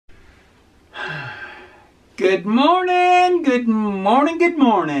Good morning, good morning, good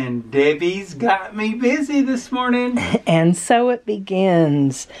morning. Debbie's got me busy this morning. And so it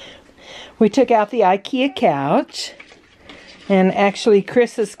begins. We took out the IKEA couch. And actually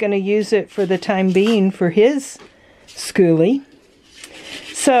Chris is going to use it for the time being for his schoolie.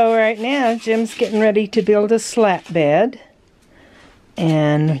 So right now Jim's getting ready to build a slat bed.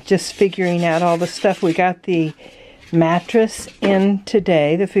 And just figuring out all the stuff. We got the mattress in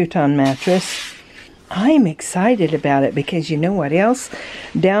today, the futon mattress. I'm excited about it because you know what else?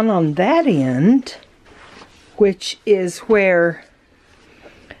 Down on that end, which is where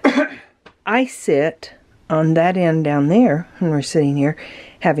I sit on that end down there when we're sitting here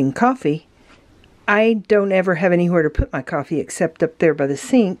having coffee, I don't ever have anywhere to put my coffee except up there by the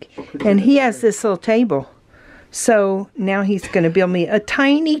sink. And he has this little table. So now he's going to build me a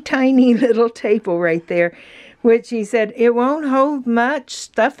tiny, tiny little table right there, which he said it won't hold much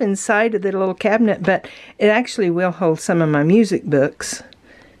stuff inside of the little cabinet, but it actually will hold some of my music books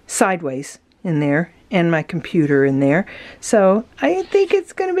sideways in there and my computer in there. So I think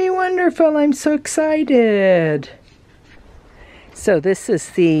it's going to be wonderful. I'm so excited. So this is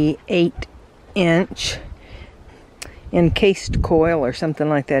the 8-inch encased coil or something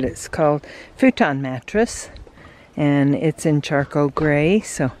like that. It's called futon mattress, and it's in charcoal gray.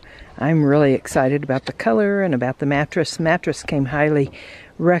 So I'm really excited about the color and about the mattress. Mattress came highly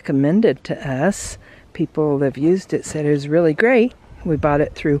recommended to us. People that have used it said it was really great. We bought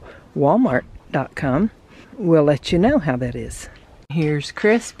it through Walmart.com. We'll let you know how that is. Here's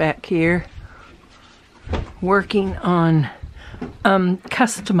Chris back here working on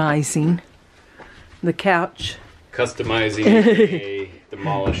customizing the couch. Customizing, aka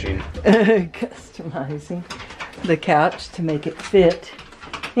demolishing. Customizing the couch to make it fit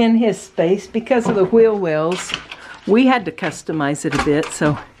in his space because of the wheel wells. We had to customize it a bit,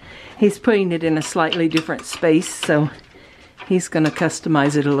 so he's putting it in a slightly different space, so he's going to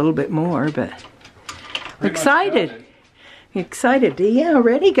customize it a little bit more, but excited. Excited. Yeah,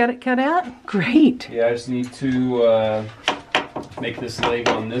 ready? Got it cut out? Great. Yeah, I just need to make this leg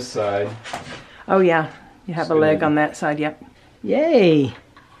on this side. Oh yeah, you have a leg on that side, yep. Yay.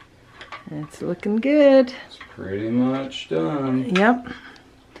 It's looking good. It's pretty much done. Yep.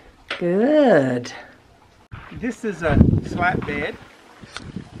 Good. This is a slat bed,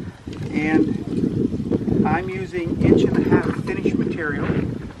 and I'm using 1.5" finish material,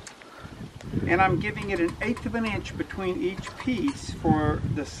 and I'm giving it 1/8 of an inch between each piece for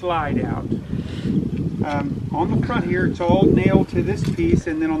the slide out. On the front here, it's all nailed to this piece,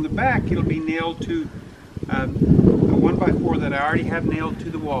 and then on the back it'll be nailed to a 1x4 that I already have nailed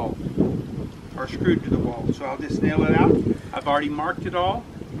to the wall, or screwed to the wall. So I'll just nail it out. I've already marked it all.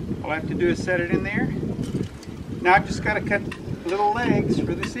 All I have to do is set it in there. Now I've just got to cut little legs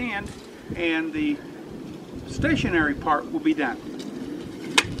for this end, and the stationary part will be done.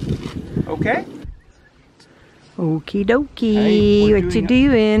 Okay? Okie dokie. Hey, what you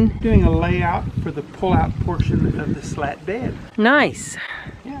doing? Doing a layout for the pull-out portion of the slat bed. Nice.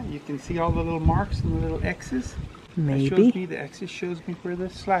 Yeah, you can see all the little marks and the little X's. Maybe. That shows me, the X's shows me where the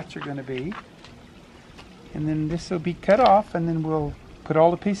slats are going to be. And then this will be cut off, and then we'll put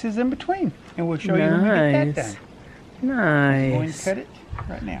all the pieces in between, and we'll show you when we get that done. Nice. I'm going to cut it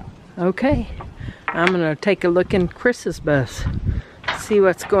right now. Okay. I'm going to take a look in Chris's bus. See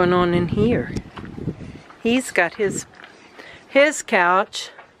what's going on in here. He's got his couch.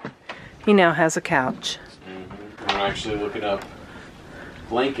 He now has a couch. I'm actually looking up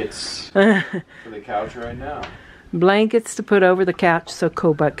blankets for the couch right now. Blankets to put over the couch so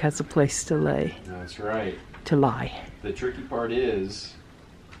Kobuk has a place to lay. That's right. To lie. The tricky part is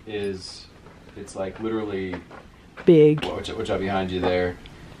it's like literally big. Which are behind you there.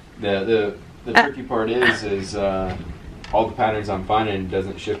 The tricky part is all the patterns I'm finding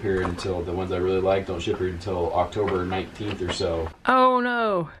doesn't ship here until, the ones I really like don't ship here until October 19th or so. Oh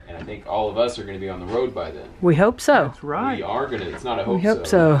no. And I think all of us are going to be on the road by then. We hope so. That's right. We are going to, it's not a hope so. We hope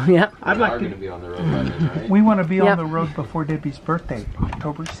so, yeah. I'd We like are to going to be on the road by then, right? We want to be Yep. on the road before Debbie's birthday,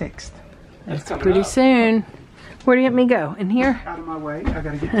 October 6th. That's coming Pretty up. soon. Where do you want me to go? In here? Out of my way, I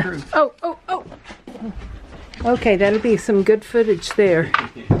gotta get through. Oh, oh, oh. Okay, that'll be some good footage there.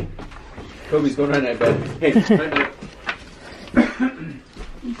 Kobe's going on that bed. Hey,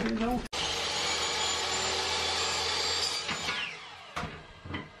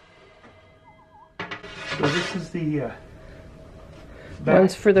 So this is the back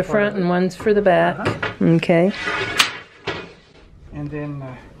One's for the part front of it. and one's for the back. Okay. And then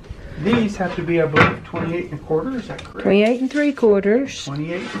these have to be, I believe, 28 1/4. Is that correct? 28 3/4.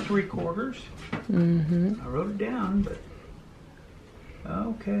 28 3/4. Mm-hmm. I wrote it down, but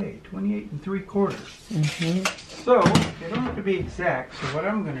Okay, 28 3/4. Mm-hmm. So, they don't have to be exact, so what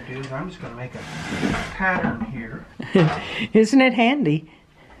I'm going to do is I'm just going to make a pattern here. Isn't it handy?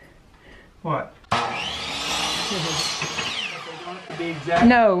 What? They don't have to be exact?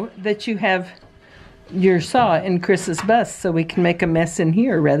 No, that you have your saw in Chris's bus so we can make a mess in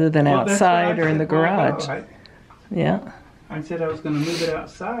here rather than Well, that's what I outside or in said the a while ago. garage. Yeah. I said I was going to move it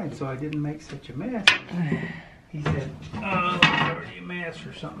outside so I didn't make such a mess. He said, oh, it's already a mess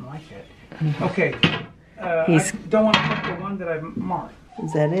or something like that. Okay. I don't want to put the one that I've marked.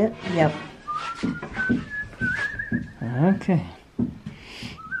 Is that it? Yep. Okay.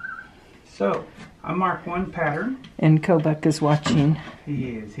 So, I mark one pattern. And Kobuk is watching.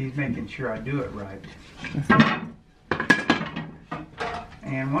 He is. He's making sure I do it right.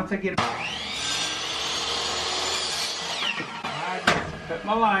 And once I get I just cut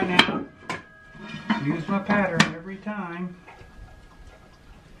my line out. Use my pattern every time.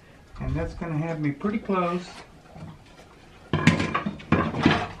 And that's going to have me pretty close.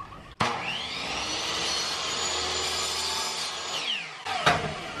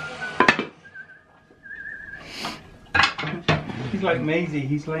 He's like Maisie.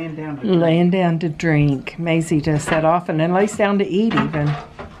 He's laying down to drink. Laying down to drink. Maisie does that often and lays down to eat even.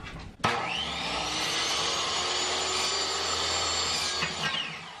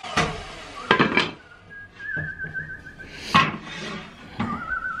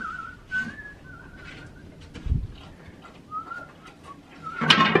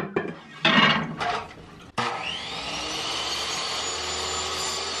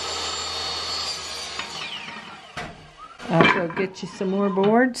 I'll go get you some more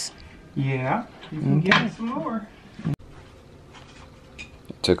boards. Yeah, you can get me some more.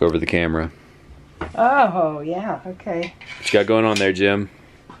 Took over the camera. Oh, yeah, okay. What you got going on there, Jim?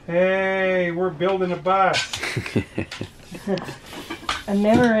 Hey, we're building a bus. A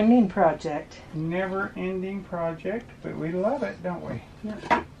never-ending project. Never-ending project, but we love it, don't we?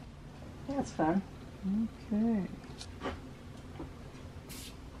 Yeah. That's fun. Okay.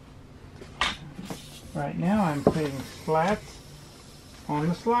 Right now I'm putting slats on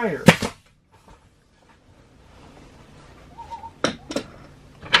the slider.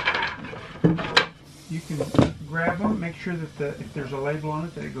 You can grab them, make sure that if there's a label on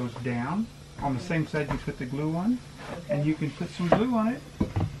it that it goes down on the same side you put the glue on, and you can put some glue on it,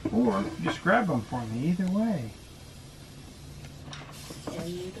 or just grab them for me, either way.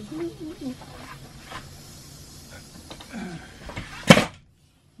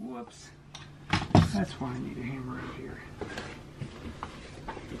 Whoops. That's why I need a hammer out here.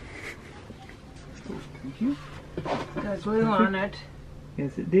 Oh, thank you. Got glue on it.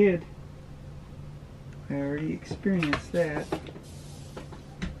 Yes, it did. I already experienced that.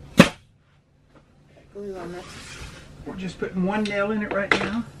 Glue on it. We're just putting one nail in it right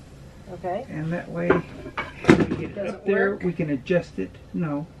now. Okay. And that way, when we get it up there, we can adjust it.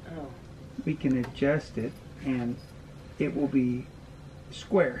 No. Oh. We can adjust it, and it will be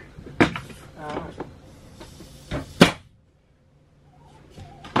square. Oh.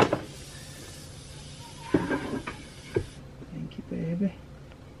 Thank you, baby.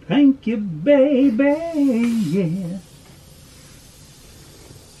 Thank you, baby. Yeah.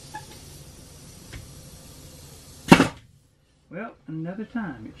 Well, another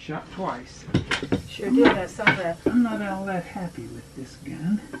time. It shot twice. Sure did. I saw that. I'm not all that happy with this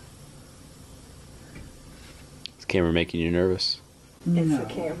gun. Is the camera making you nervous? It's No, the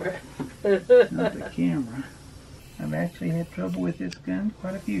camera. not the camera. I've actually had trouble with this gun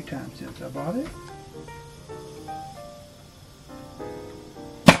quite a few times since I bought it.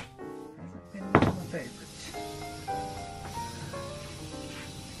 Hasn't been one of my favorites.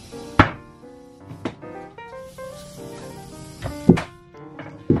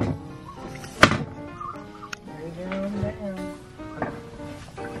 Right on down.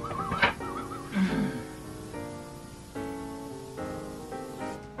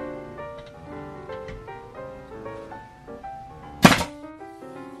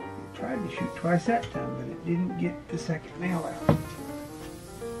 Tried to shoot twice that time, but it didn't get the second nail out.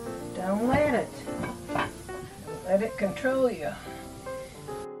 Don't let it. Let it control you.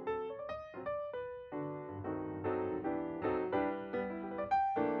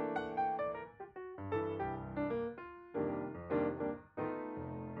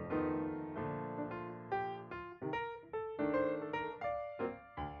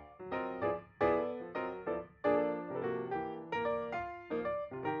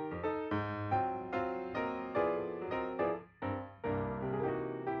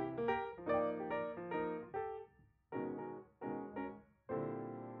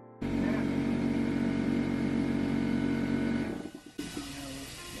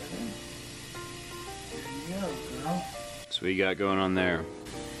 go. So what you got going on there?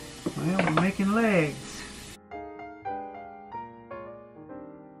 Well, we're making legs.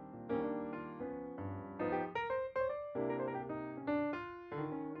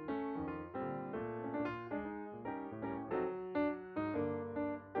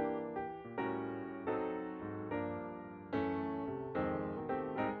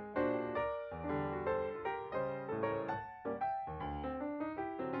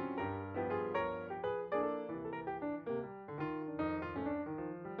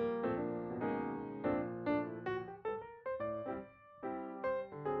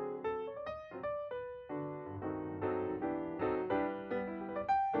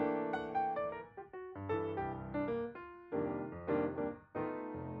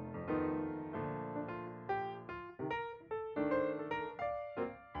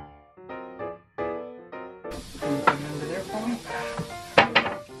 Can you put it under there for me?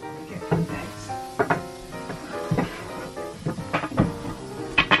 Okay, thanks.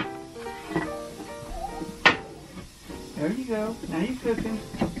 There you go. Now you're cooking.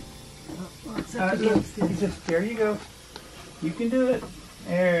 There you go. You can do it.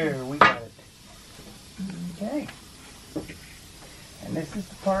 There, we got it. Okay. And this is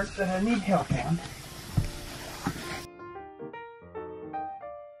the part that I need help on.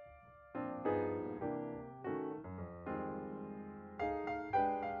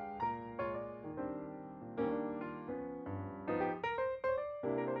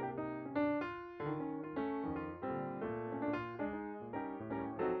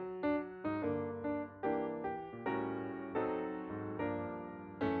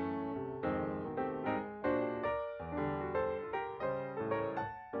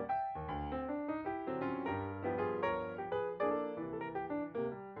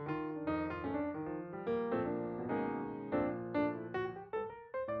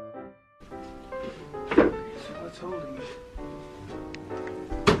 So what's holding it?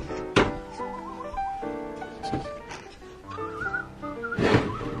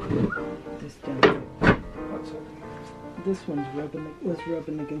 This down here. What's holding it? This one's was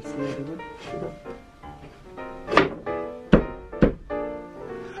rubbing against the other one.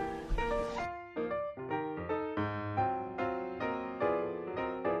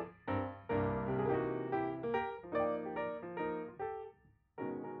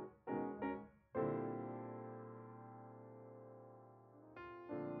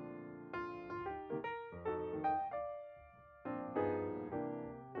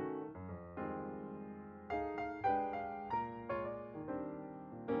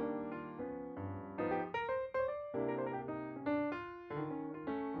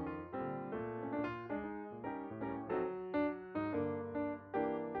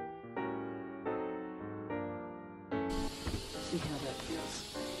 See how that feels.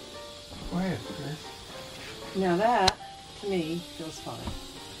 Where, Chris? Now that, to me, feels fine.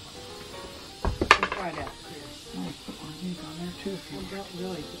 Try it out, Chris. I put one of these on there too if you I don't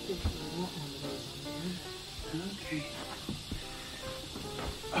really particularly want one of those on there. Okay.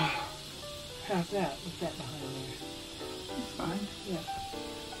 How's that? What's that behind there? It's fine. Yeah.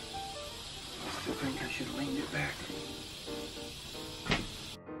 I still think I should have leaned it back.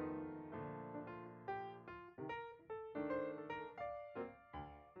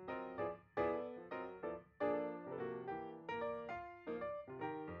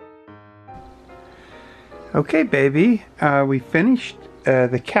 Okay, baby, we finished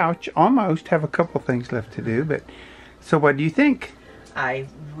the couch almost. Have a couple things left to do, but so what do you think? I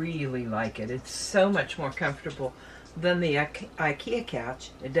really like it. It's so much more comfortable than the IKEA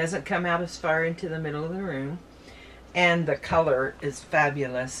couch. It doesn't come out as far into the middle of the room, and the color is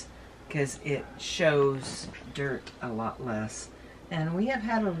fabulous because it shows dirt a lot less. And we have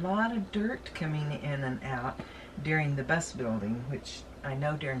had a lot of dirt coming in and out during the bus building, which I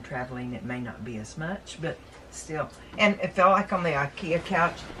know during traveling it may not be as much, but still. And it felt like on the IKEA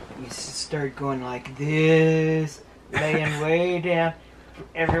couch, you started going like this, laying way down.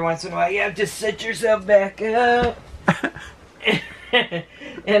 Every once in a while, you have to sit yourself back up.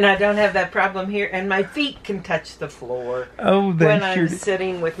 And I don't have that problem here, and my feet can touch the floor when I'm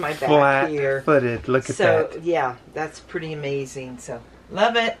sitting with my back here. Flat-footed. Look at that. So yeah, that's pretty amazing. So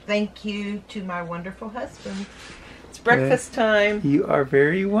love it. Thank you to my wonderful husband. It's breakfast time. You are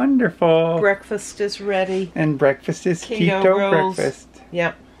very wonderful. Breakfast is ready. And breakfast is keto rolls. breakfast.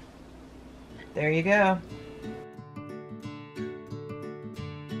 Yep. There you go.